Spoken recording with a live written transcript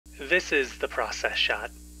This is The Process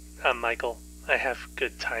Shot. I'm Michael. I have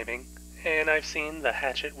good timing, and I've seen The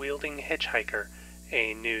Hatchet Wielding Hitchhiker,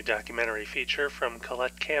 a new documentary feature from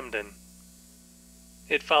Colette Camden.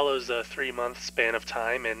 It follows a 3-month span of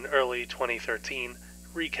time in early 2013,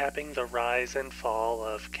 recapping the rise and fall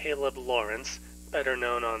of Caleb Lawrence, better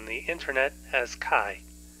known on the internet as Kai,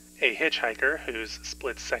 a hitchhiker whose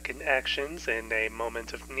split-second actions in a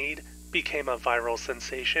moment of need became a viral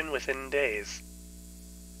sensation within days.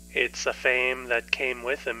 It's a fame that came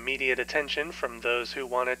with immediate attention from those who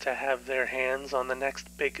wanted to have their hands on the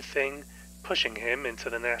next big thing, pushing him into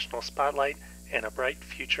the national spotlight and a bright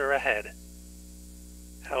future ahead.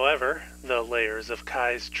 However, the layers of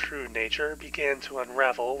Kai's true nature began to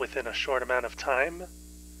unravel within a short amount of time.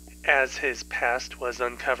 As his past was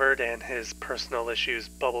uncovered and his personal issues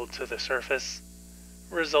bubbled to the surface,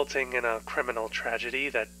 resulting in a criminal tragedy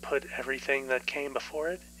that put everything that came before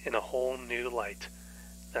it in a whole new light.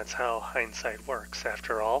 That's how hindsight works,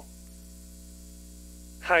 after all.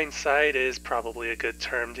 Hindsight is probably a good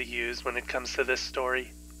term to use when it comes to this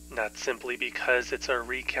story, not simply because it's a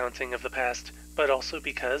recounting of the past, but also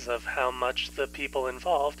because of how much the people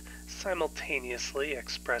involved simultaneously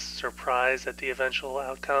express surprise at the eventual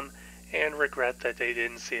outcome and regret that they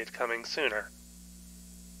didn't see it coming sooner.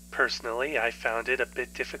 Personally, I found it a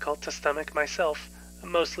bit difficult to stomach myself,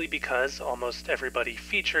 mostly because almost everybody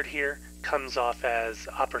featured here comes off as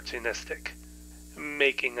opportunistic,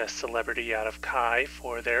 making a celebrity out of Kai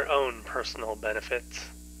for their own personal benefits.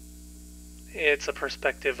 It's a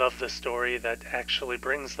perspective of the story that actually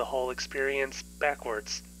brings the whole experience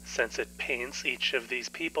backwards, since it paints each of these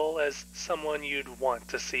people as someone you'd want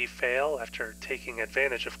to see fail after taking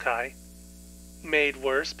advantage of Kai. Made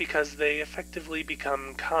worse because they effectively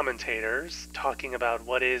become commentators, talking about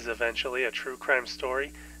what is eventually a true crime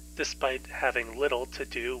story, despite having little to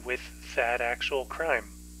do with that actual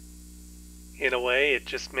crime. In a way, it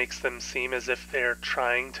just makes them seem as if they're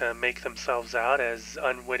trying to make themselves out as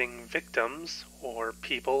unwitting victims, or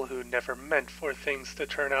people who never meant for things to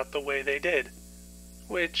turn out the way they did.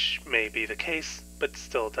 Which may be the case, but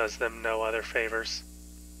still does them no other favors.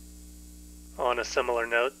 On a similar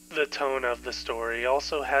note, the tone of the story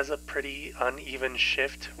also has a pretty uneven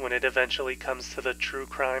shift when it eventually comes to the true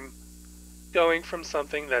crime, going from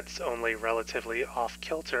something that's only relatively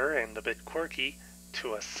off-kilter and a bit quirky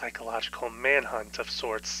to a psychological manhunt of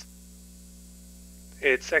sorts.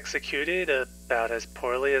 It's executed about as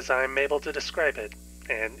poorly as I'm able to describe it,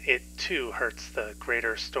 and it too hurts the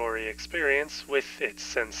greater story experience with its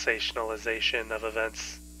sensationalization of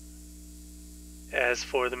events. As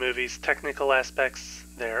for the movie's technical aspects,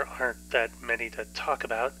 there aren't that many to talk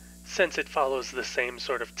about, since it follows the same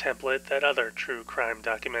sort of template that other true crime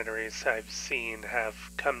documentaries I've seen have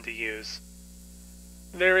come to use.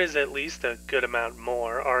 There is at least a good amount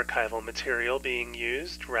more archival material being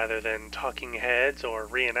used rather than talking heads or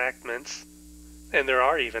reenactments, and there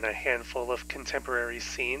are even a handful of contemporary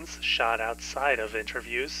scenes shot outside of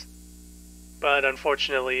interviews. But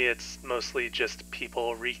unfortunately, it's mostly just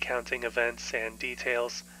people recounting events and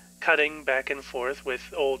details, cutting back and forth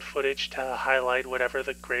with old footage to highlight whatever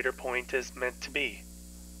the greater point is meant to be.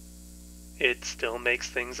 It still makes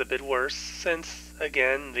things a bit worse, since,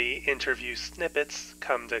 again, the interview snippets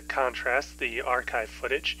come to contrast the archive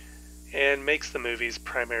footage, and makes the movie's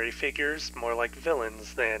primary figures more like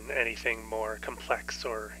villains than anything more complex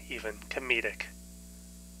or even comedic.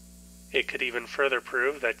 It could even further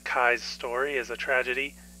prove that Kai's story is a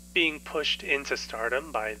tragedy, being pushed into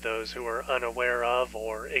stardom by those who were unaware of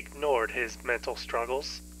or ignored his mental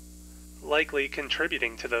struggles, likely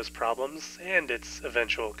contributing to those problems and its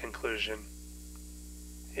eventual conclusion.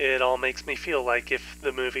 It all makes me feel like if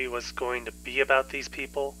the movie was going to be about these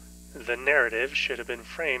people, the narrative should have been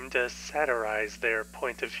framed to satirize their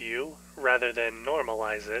point of view rather than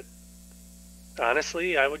normalize it.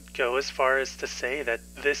 Honestly, I would go as far as to say that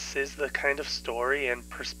this is the kind of story and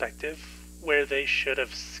perspective where they should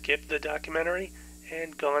have skipped the documentary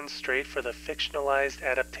and gone straight for the fictionalized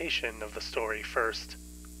adaptation of the story first.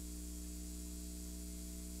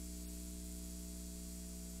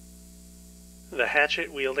 The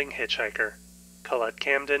Hatchet Wielding Hitchhiker, Colette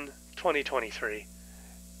Camden, 2023.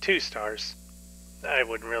 2 stars. I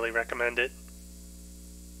wouldn't really recommend it.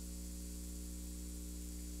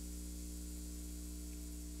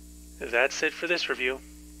 That's it for this review.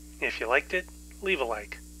 If you liked it, leave a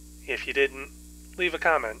like. If you didn't, leave a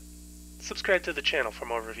comment. Subscribe to the channel for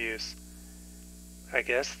more reviews. I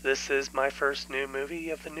guess this is my first new movie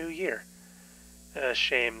of the new year. A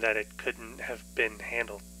shame that it couldn't have been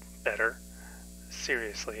handled better.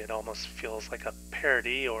 Seriously, it almost feels like a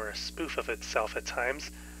parody or a spoof of itself at times,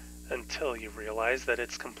 until you realize that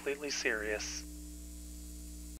it's completely serious.